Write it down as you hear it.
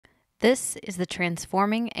This is the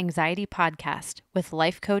Transforming Anxiety Podcast with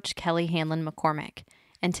life coach Kelly Hanlon McCormick,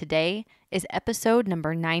 and today is episode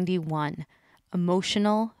number 91,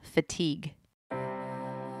 Emotional Fatigue.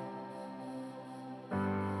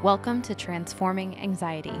 Welcome to Transforming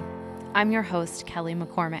Anxiety. I'm your host, Kelly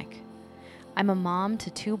McCormick. I'm a mom to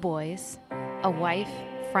 2 boys, a wife,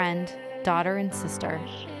 friend, daughter, and sister,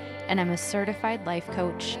 and I'm a certified life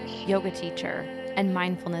coach, yoga teacher, and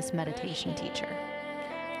mindfulness meditation teacher.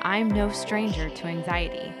 I'm no stranger to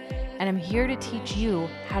anxiety, and I'm here to teach you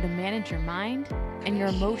how to manage your mind and your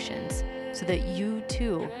emotions so that you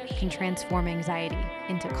too can transform anxiety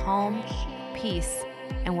into calm, peace,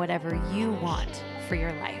 and whatever you want for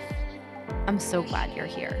your life. I'm so glad you're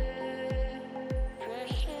here.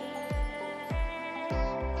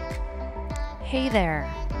 Hey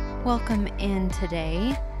there. Welcome in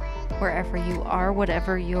today, wherever you are,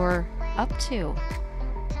 whatever you're up to.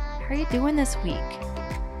 How are you doing this week?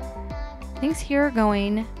 Things here are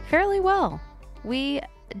going fairly well. We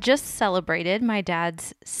just celebrated my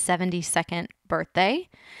dad's 72nd birthday.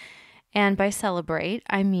 And by celebrate,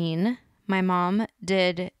 I mean my mom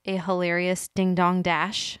did a hilarious ding-dong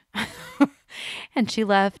dash. And she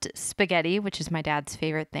left spaghetti, which is my dad's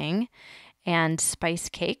favorite thing, and spice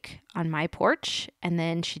cake on my porch. And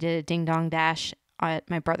then she did a ding-dong dash at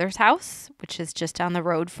my brother's house, which is just down the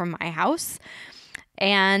road from my house.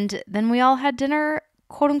 And then we all had dinner,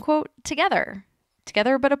 quote unquote, together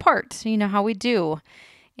but apart. You know how we do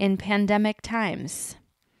in pandemic times.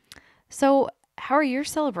 So how are your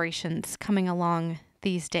celebrations coming along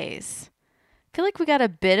these days? I feel like we got a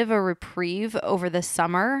bit of a reprieve over the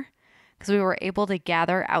summer because we were able to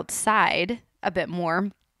gather outside a bit more.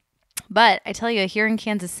 But I tell you, here in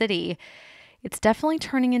Kansas City, it's definitely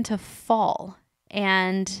turning into fall,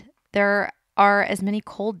 and there are as many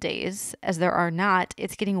cold days as there are not.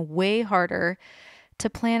 It's getting way harder to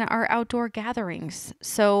plan our outdoor gatherings.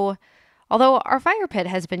 So although our fire pit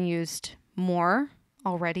has been used more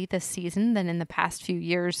already this season than in the past few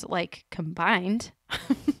years, like combined.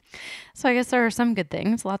 So I guess there are some good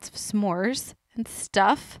things, lots of s'mores and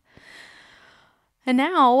stuff. And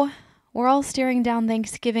now we're all staring down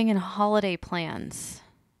Thanksgiving and holiday plans.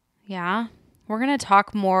 Yeah, we're going to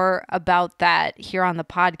talk more about that here on the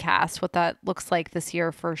podcast, what that looks like this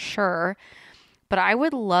year for sure. But I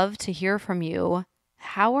would love to hear from you.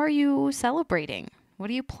 How are you celebrating? What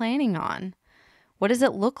are you planning on? What does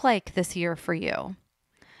it look like this year for you?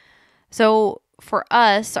 So for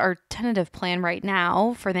us, our tentative plan right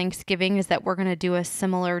now for Thanksgiving is that we're going to do a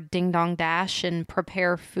similar ding-dong dash and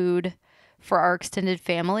prepare food for our extended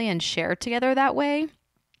family and share together that way.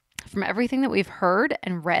 From everything that we've heard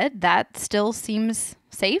and read, that still seems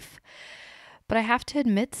safe. But I have to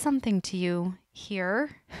admit something to you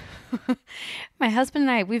here. My husband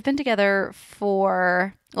and I, we've been together this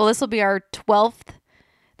will be our 12th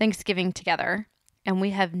Thanksgiving together, and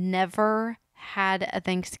we have never had a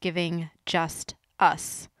Thanksgiving just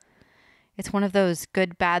us. It's one of those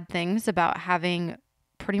good, bad things about having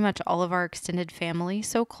pretty much all of our extended family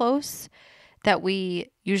so close that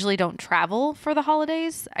we usually don't travel for the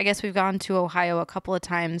holidays. I guess we've gone to Ohio a couple of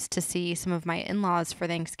times to see some of my in-laws for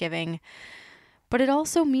Thanksgiving, but it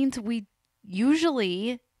also means we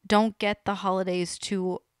usually don't get the holidays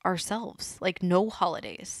to ourselves, like no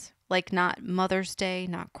holidays, like not Mother's Day,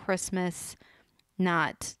 not Christmas,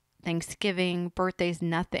 not Thanksgiving, birthdays,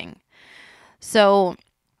 nothing. So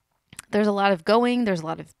there's a lot of going, there's a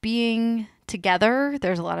lot of being together,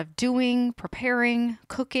 there's a lot of doing, preparing,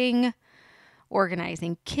 cooking,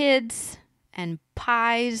 organizing kids and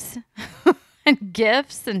pies and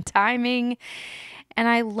gifts and timing. And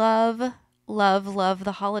I love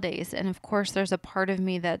the holidays. And of course, there's a part of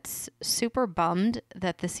me that's super bummed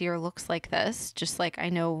that this year looks like this, just like I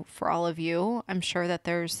know for all of you. I'm sure that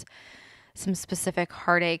there's some specific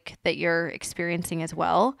heartache that you're experiencing as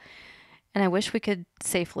well. And I wish we could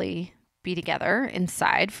safely be together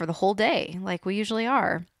inside for the whole day like we usually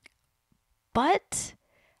are. But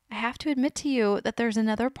I have to admit to you that there's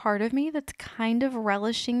another part of me that's kind of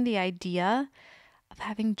relishing the idea of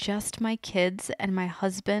having just my kids and my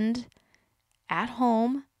husband at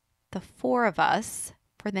home, the 4 of us,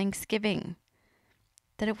 for Thanksgiving.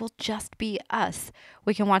 That it will just be us.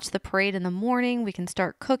 We can watch the parade in the morning. We can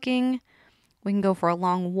start cooking. We can go for a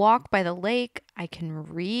long walk by the lake. I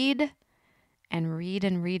can read and read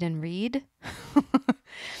and read and read.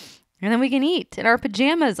 And then we can eat in our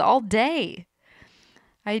pajamas all day.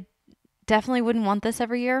 I definitely wouldn't want this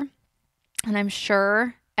every year. And I'm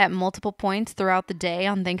sure at multiple points throughout the day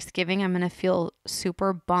on Thanksgiving, I'm going to feel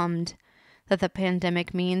super bummed that the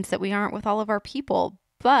pandemic means that we aren't with all of our people.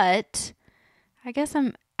 But I guess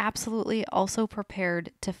I'm absolutely also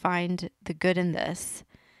prepared to find the good in this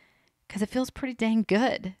because it feels pretty dang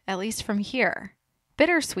good, at least from here.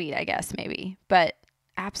 Bittersweet, I guess, maybe, but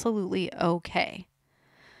absolutely okay.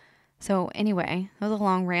 So anyway, that was a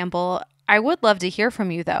long ramble. I would love to hear from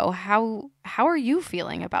you though. How are you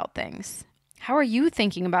feeling about things? How are you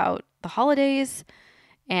thinking about the holidays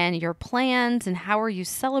and your plans, and how are you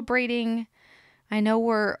celebrating? I know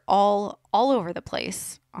we're all over the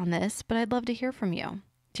place on this, but I'd love to hear from you.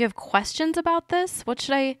 Do you have questions about this? What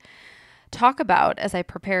should I talk about as I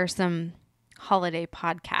prepare some holiday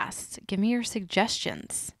podcasts? Give me your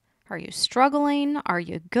suggestions. Are you struggling? Are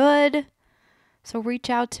you good? So reach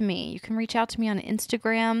out to me. You can reach out to me on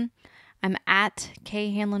Instagram. I'm at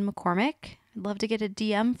khanlon-mccormick. I'd love to get a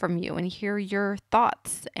DM from you and hear your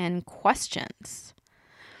thoughts and questions.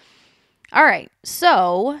 All right.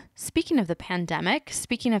 So speaking of the pandemic,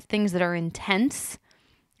 speaking of things that are intense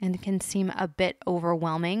and can seem a bit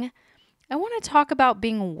overwhelming, I want to talk about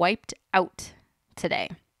being wiped out today.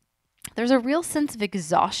 There's a real sense of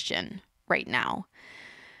exhaustion right now.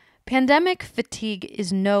 Pandemic fatigue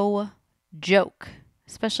is no joke,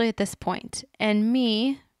 especially at this point. And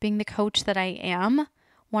me, being the coach that I am,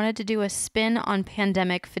 wanted to do a spin on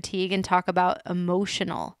pandemic fatigue and talk about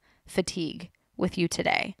emotional fatigue with you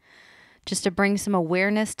today. Just to bring some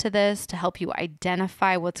awareness to this, to help you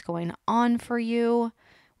identify what's going on for you,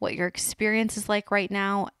 what your experience is like right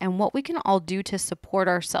now, and what we can all do to support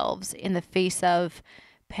ourselves in the face of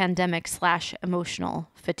pandemic/emotional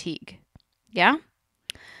fatigue. Yeah?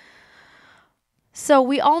 So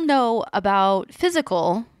we all know about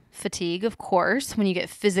physical fatigue, of course, when you get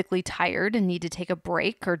physically tired and need to take a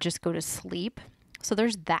break or just go to sleep. So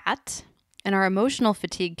there's that. And our emotional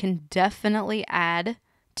fatigue can definitely add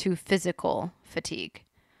to physical fatigue,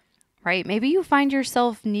 right? Maybe you find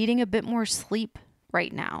yourself needing a bit more sleep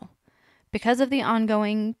right now because of the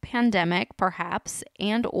ongoing pandemic, perhaps,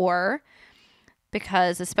 and or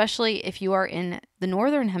because, especially if you are in the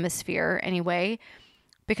northern hemisphere anyway,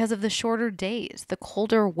 because of the shorter days, the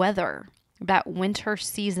colder weather, that winter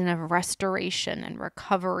season of restoration and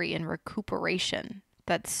recovery and recuperation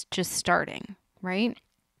that's just starting, right?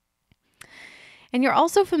 And you're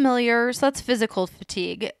also familiar, so that's physical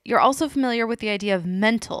fatigue. You're also familiar with the idea of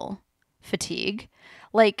mental fatigue.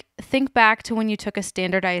 Like, think back to when you took a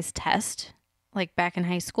standardized test, like back in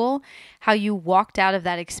high school, how you walked out of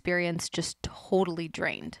that experience just totally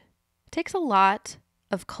drained. It takes a lot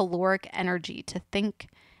of caloric energy to think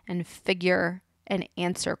and figure and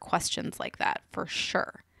answer questions like that, for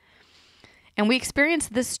sure. And we experience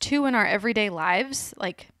this too in our everyday lives,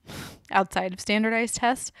 like outside of standardized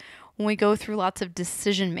tests, when we go through lots of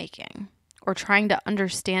decision making or trying to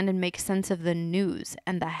understand and make sense of the news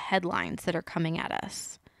and the headlines that are coming at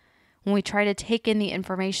us. When we try to take in the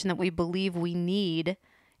information that we believe we need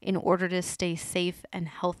in order to stay safe and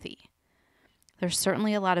healthy. There's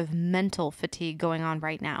certainly a lot of mental fatigue going on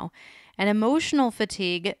right now. And emotional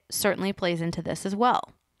fatigue certainly plays into this as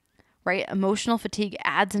well, right? Emotional fatigue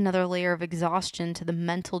adds another layer of exhaustion to the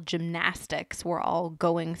mental gymnastics we're all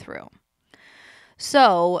going through.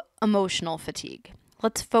 So, emotional fatigue.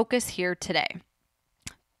 Let's focus here today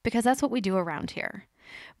because that's what we do around here.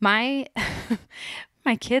 My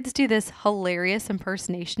kids do this hilarious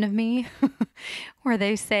impersonation of me where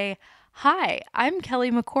they say, "Hi, I'm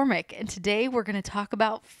Kelly McCormick, and today we're going to talk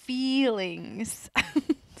about feelings."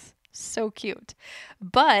 So cute.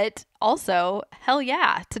 But also, hell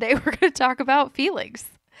yeah, today we're going to talk about feelings.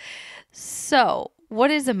 So, what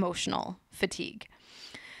is emotional fatigue?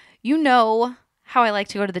 You know how I like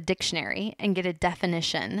to go to the dictionary and get a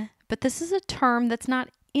definition, but this is a term that's not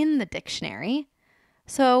in the dictionary.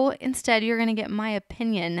 So instead, you're going to get my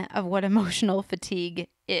opinion of what emotional fatigue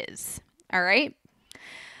is. All right?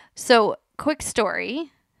 So, quick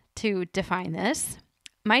story to define this.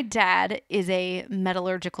 My dad is a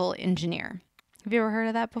metallurgical engineer. Have you ever heard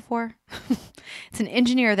of that before? It's an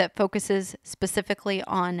engineer that focuses specifically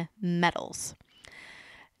on metals.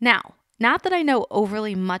 Now, not that I know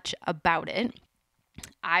overly much about it.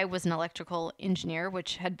 I was an electrical engineer,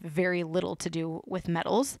 which had very little to do with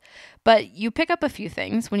metals, but you pick up a few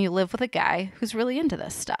things when you live with a guy who's really into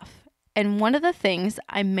this stuff. And one of the things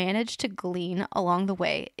I managed to glean along the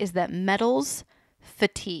way is that metals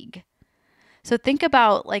fatigue. So think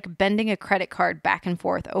about like bending a credit card back and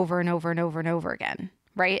forth over and over and over and over again,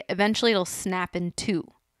 right? Eventually it'll snap in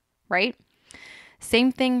two, right?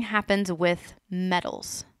 Same thing happens with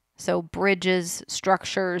metals. So bridges,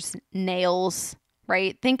 structures, nails,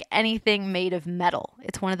 right? Think anything made of metal.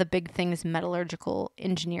 It's one of the big things metallurgical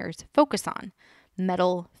engineers focus on,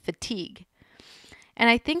 metal fatigue. And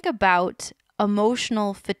I think about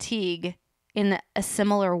emotional fatigue in a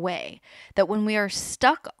similar way, that when we are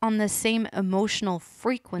stuck on the same emotional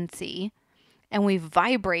frequency and we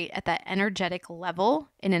vibrate at that energetic level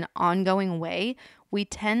in an ongoing way, we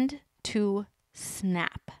tend to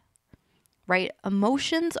snap, right?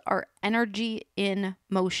 Emotions are energy in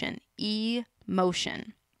motion,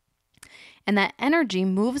 emotion. And that energy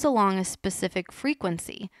moves along a specific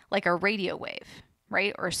frequency, like a radio wave,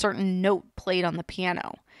 right? Or a certain note played on the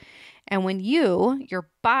piano. And when your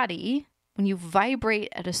body, when you vibrate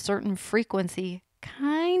at a certain frequency,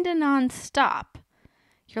 kind of nonstop,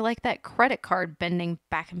 you're like that credit card bending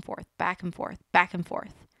back and forth, back and forth, back and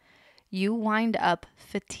forth. You wind up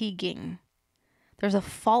fatiguing. There's a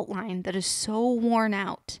fault line that is so worn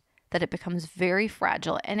out that it becomes very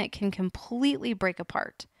fragile and it can completely break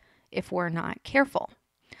apart if we're not careful.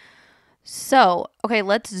 So, okay,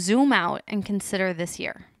 let's zoom out and consider this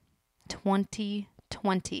year,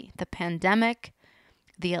 2020, the pandemic,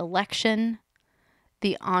 the election,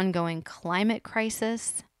 the ongoing climate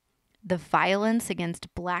crisis, the violence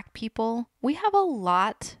against Black people. We have a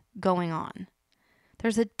lot going on.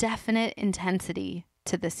 There's a definite intensity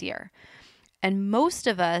to this year. And most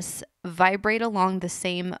of us vibrate along the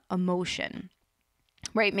same emotion,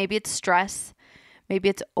 right? Maybe it's stress, maybe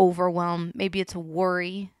it's overwhelm, maybe it's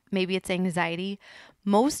worry, maybe it's anxiety.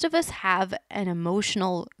 Most of us have an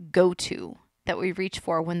emotional go-to that we reach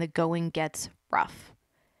for when the going gets rough.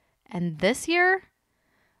 And this year,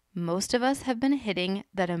 most of us have been hitting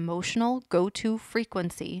that emotional go-to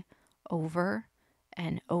frequency over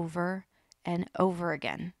and over and over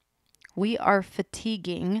again. We are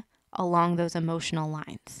fatiguing along those emotional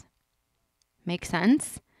lines. Make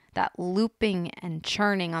sense? That looping and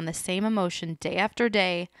churning on the same emotion day after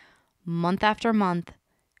day, month after month,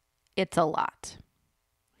 it's a lot.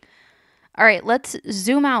 All right, let's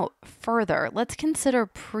zoom out further. Let's consider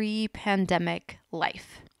pre-pandemic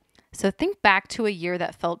life. So think back to a year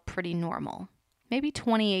that felt pretty normal. Maybe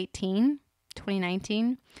 2018,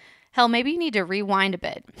 2019. Hell, maybe you need to rewind a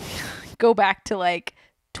bit. Go back to like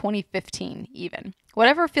 2015 even.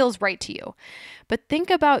 Whatever feels right to you. But think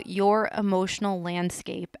about your emotional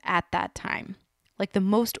landscape at that time. Like the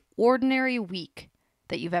most ordinary week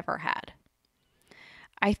that you've ever had.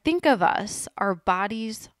 I think of us, our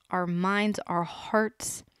bodies, our minds, our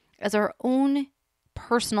hearts, as our own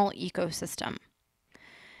personal ecosystem.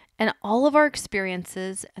 And all of our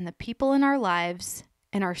experiences and the people in our lives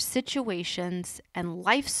and our situations and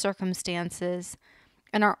life circumstances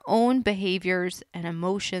and our own behaviors and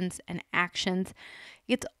emotions and actions,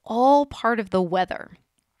 it's all part of the weather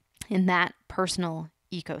in that personal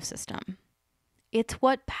ecosystem. It's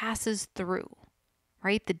what passes through,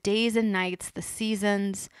 right? The days and nights, the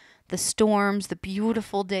seasons, the storms, the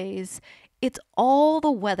beautiful days. It's all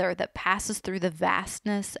the weather that passes through the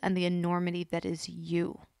vastness and the enormity that is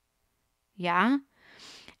you. Yeah?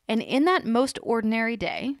 And in that most ordinary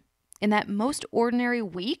day, in that most ordinary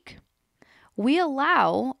week, we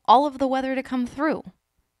allow all of the weather to come through.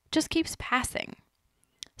 It just keeps passing.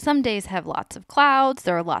 Some days have lots of clouds,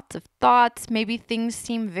 there are lots of thoughts, maybe things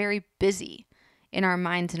seem very busy in our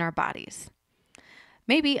minds and our bodies.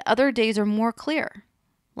 Maybe other days are more clear,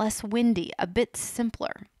 less windy, a bit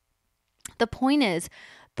simpler. The point is,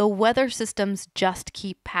 the weather systems just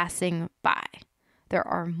keep passing by. There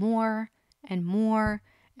are more and more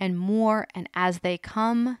and more, and as they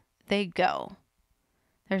come, they go.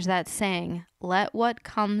 There's that saying, let what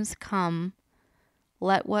comes come,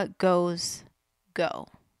 let what goes go.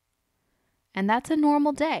 And that's a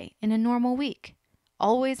normal day in a normal week.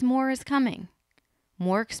 Always more is coming.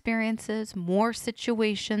 More experiences, more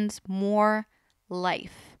situations, more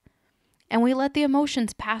life. And we let the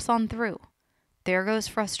emotions pass on through. There goes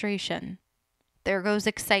frustration. There goes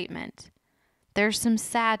excitement. There's some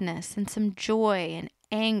sadness and some joy and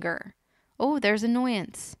anger. Oh, there's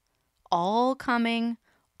annoyance. All coming,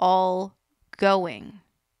 all going.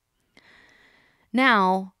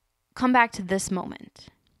 Now, come back to this moment,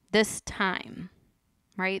 this time,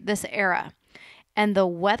 right? This era. And the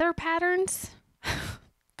weather patterns,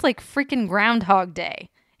 it's like freaking Groundhog Day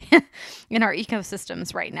in our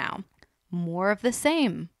ecosystems right now. More of the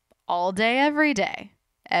same, all day,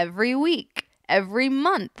 every week, every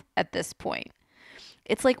month at this point.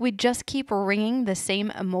 It's like we just keep ringing the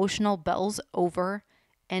same emotional bells over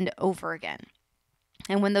and over again.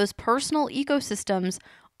 And when those personal ecosystems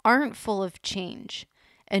aren't full of change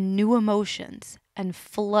and new emotions and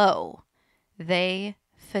flow, they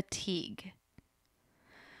fatigue.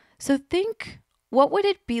 So think, what would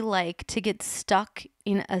it be like to get stuck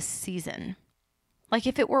in a season? Like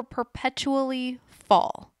if it were perpetually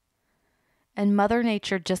fall and Mother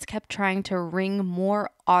Nature just kept trying to wring more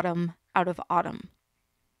autumn out of autumn.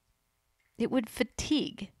 it would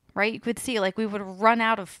fatigue, right? You could see like we would run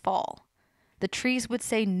out of fall. The trees would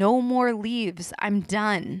say, no more leaves, I'm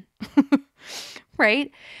done,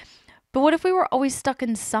 right? But what if we were always stuck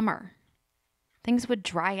in summer? Things would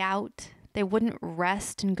dry out. They wouldn't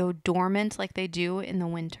rest and go dormant like they do in the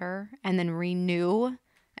winter and then renew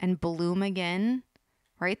and bloom again,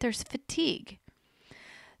 right? There's fatigue.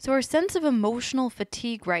 So our sense of emotional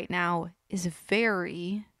fatigue right now is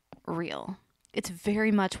very real. It's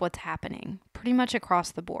very much what's happening, pretty much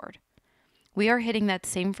across the board. We are hitting that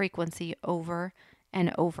same frequency over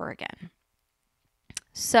and over again.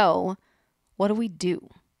 So, what do we do?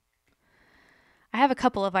 I have a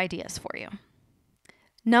couple of ideas for you.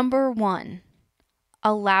 Number 1,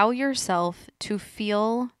 allow yourself to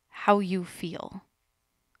feel how you feel.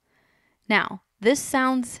 Now, this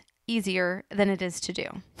sounds easier than it is to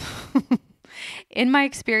do. In my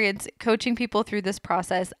experience coaching people through this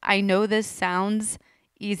process, I know this sounds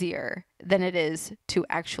easier than it is to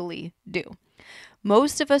actually do.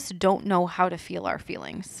 Most of us don't know how to feel our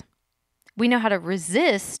feelings. We know how to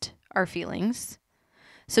resist our feelings.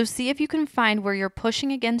 So see if you can find where you're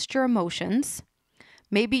pushing against your emotions.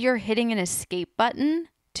 Maybe you're hitting an escape button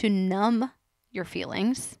to numb your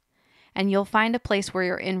feelings, and you'll find a place where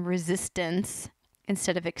you're in resistance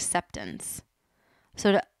instead of acceptance.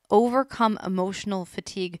 So to overcome emotional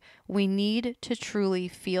fatigue, we need to truly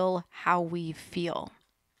feel how we feel.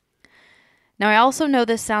 Now, I also know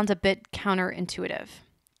this sounds a bit counterintuitive.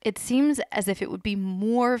 It seems as if it would be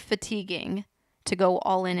more fatiguing to go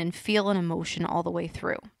all in and feel an emotion all the way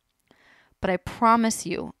through. But I promise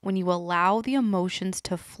you, when you allow the emotions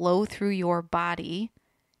to flow through your body,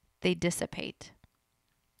 they dissipate.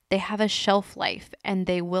 They have a shelf life and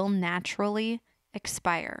they will naturally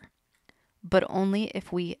expire, but only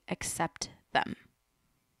if we accept them.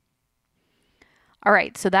 All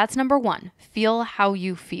right, so that's number 1. Feel how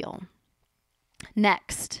you feel.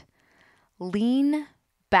 Next, lean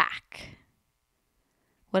back.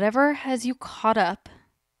 Whatever has you caught up,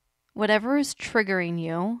 whatever is triggering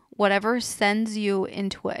you, whatever sends you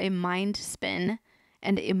into a mind spin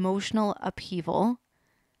and emotional upheaval,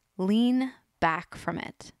 lean back from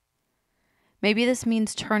it. Maybe this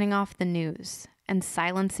means turning off the news and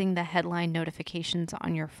silencing the headline notifications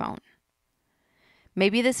on your phone.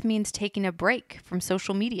 Maybe this means taking a break from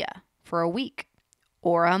social media for a week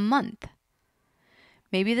or a month.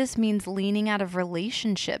 Maybe this means leaning out of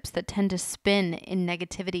relationships that tend to spin in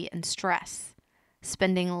negativity and stress,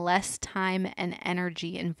 spending less time and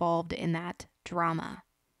energy involved in that drama.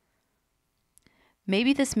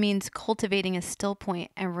 Maybe this means cultivating a still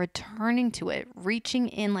point and returning to it, reaching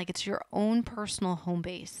in like it's your own personal home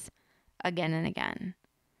base again and again.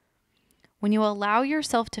 When you allow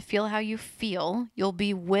yourself to feel how you feel, you'll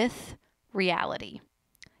be with reality.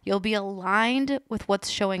 You'll be aligned with what's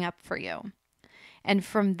showing up for you. And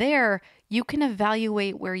from there, you can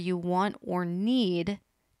evaluate where you want or need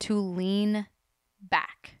to lean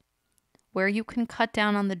back, where you can cut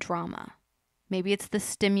down on the drama. Maybe it's the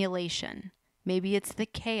stimulation. Maybe it's the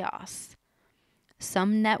chaos.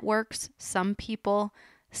 Some networks, some people,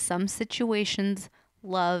 some situations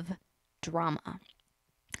love drama.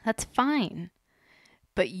 That's fine.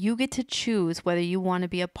 But you get to choose whether you want to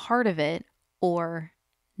be a part of it or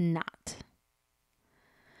not.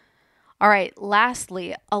 All right,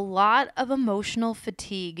 lastly, a lot of emotional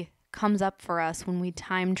fatigue comes up for us when we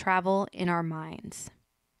time travel in our minds.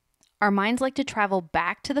 Our minds like to travel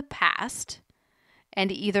back to the past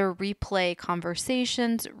and either replay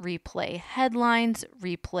conversations, replay headlines,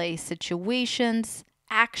 replay situations,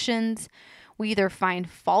 actions. We either find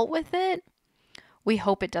fault with it, we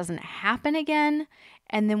hope it doesn't happen again,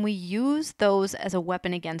 and then we use those as a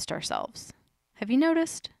weapon against ourselves. Have you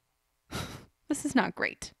noticed? This is not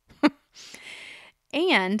great.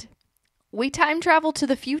 And we time travel to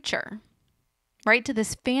the future, right? To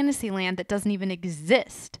this fantasy land that doesn't even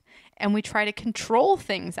exist. And we try to control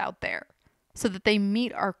things out there so that they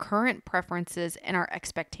meet our current preferences and our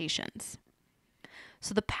expectations.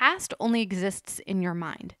 So the past only exists in your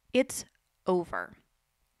mind. It's over.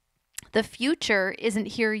 The future isn't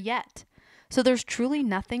here yet. So there's truly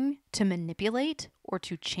nothing to manipulate or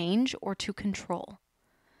to change or to control.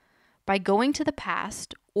 By going to the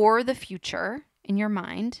past or the future in your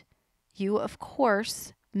mind, you, of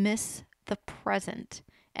course, miss the present.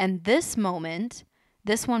 And this moment,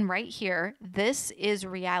 this one right here, this is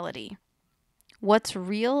reality. What's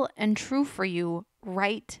real and true for you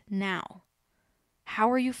right now? How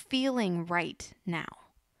are you feeling right now?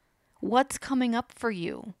 What's coming up for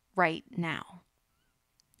you right now?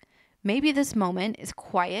 Maybe this moment is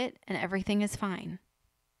quiet and everything is fine.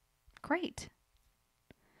 Great.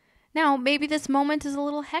 Now, maybe this moment is a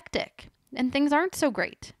little hectic and things aren't so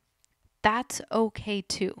great. That's okay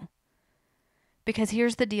too. Because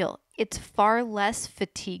here's the deal. It's far less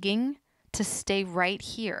fatiguing to stay right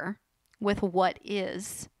here with what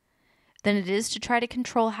is than it is to try to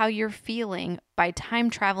control how you're feeling by time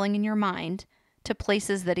traveling in your mind to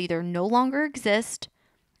places that either no longer exist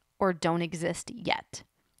or don't exist yet.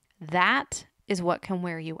 That is what can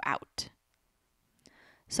wear you out.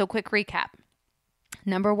 So quick recap.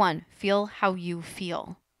 Number 1, feel how you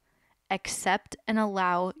feel. Accept and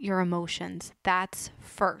allow your emotions. That's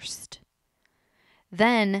first.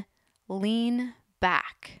 Then lean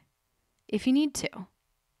back if you need to,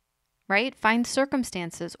 right? Find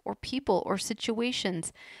circumstances or people or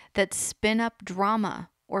situations that spin up drama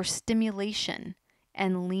or stimulation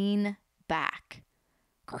and lean back.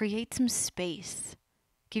 Create some space.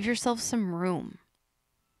 Give yourself some room.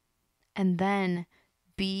 And then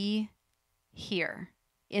be here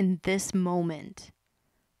in this moment.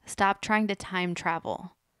 Stop trying to time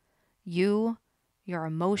travel. You, your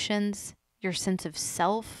emotions, your sense of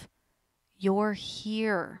self, you're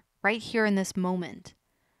here, right here in this moment.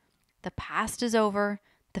 The past is over.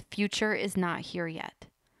 The future is not here yet.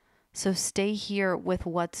 So stay here with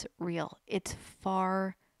what's real. It's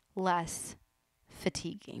far less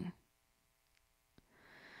fatiguing.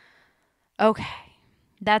 Okay,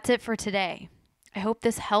 that's it for today. I hope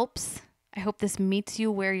this helps. I hope this meets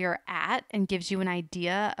you where you're at and gives you an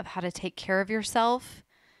idea of how to take care of yourself.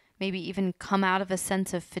 Maybe even come out of a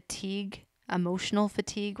sense of fatigue, emotional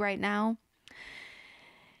fatigue right now.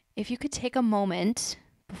 If you could take a moment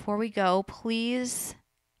before we go, please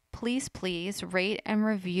rate and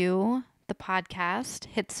review the podcast.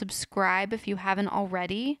 Hit subscribe if you haven't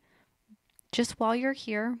already. Just while you're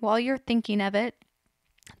here, while you're thinking of it,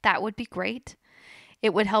 that would be great.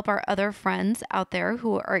 It would help our other friends out there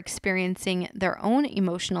who are experiencing their own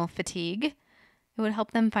emotional fatigue. It would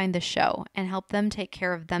help them find the show and help them take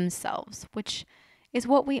care of themselves, which is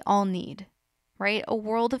what we all need, right? A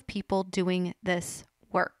world of people doing this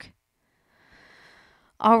work.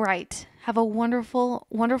 All right. Have a wonderful,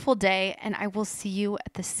 wonderful day, and I will see you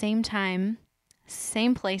at the same time,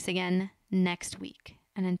 same place again next week.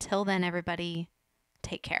 And until then, everybody,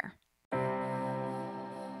 take care.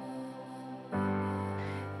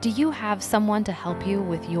 Do you have someone to help you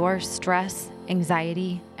with your stress,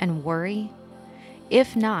 anxiety, and worry?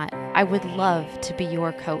 If not, I would love to be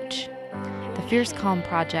your coach. The Fierce Calm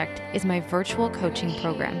Project is my virtual coaching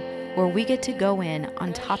program where we get to go in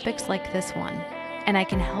on topics like this one, and I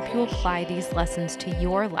can help you apply these lessons to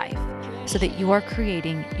your life so that you are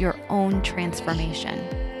creating your own transformation.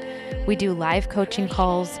 We do live coaching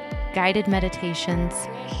calls, guided meditations.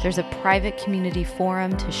 There's a private community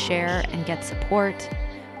forum to share and get support.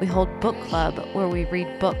 We hold book club where we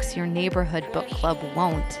read books your neighborhood book club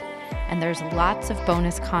won't. And there's lots of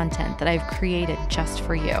bonus content that I've created just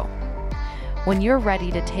for you. When you're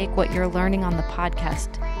ready to take what you're learning on the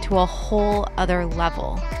podcast to a whole other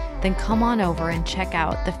level, then come on over and check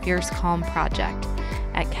out the Fierce Calm Project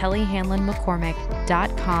at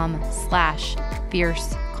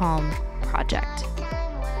kellyhanlonmccormick.com/Fierce Calm Project.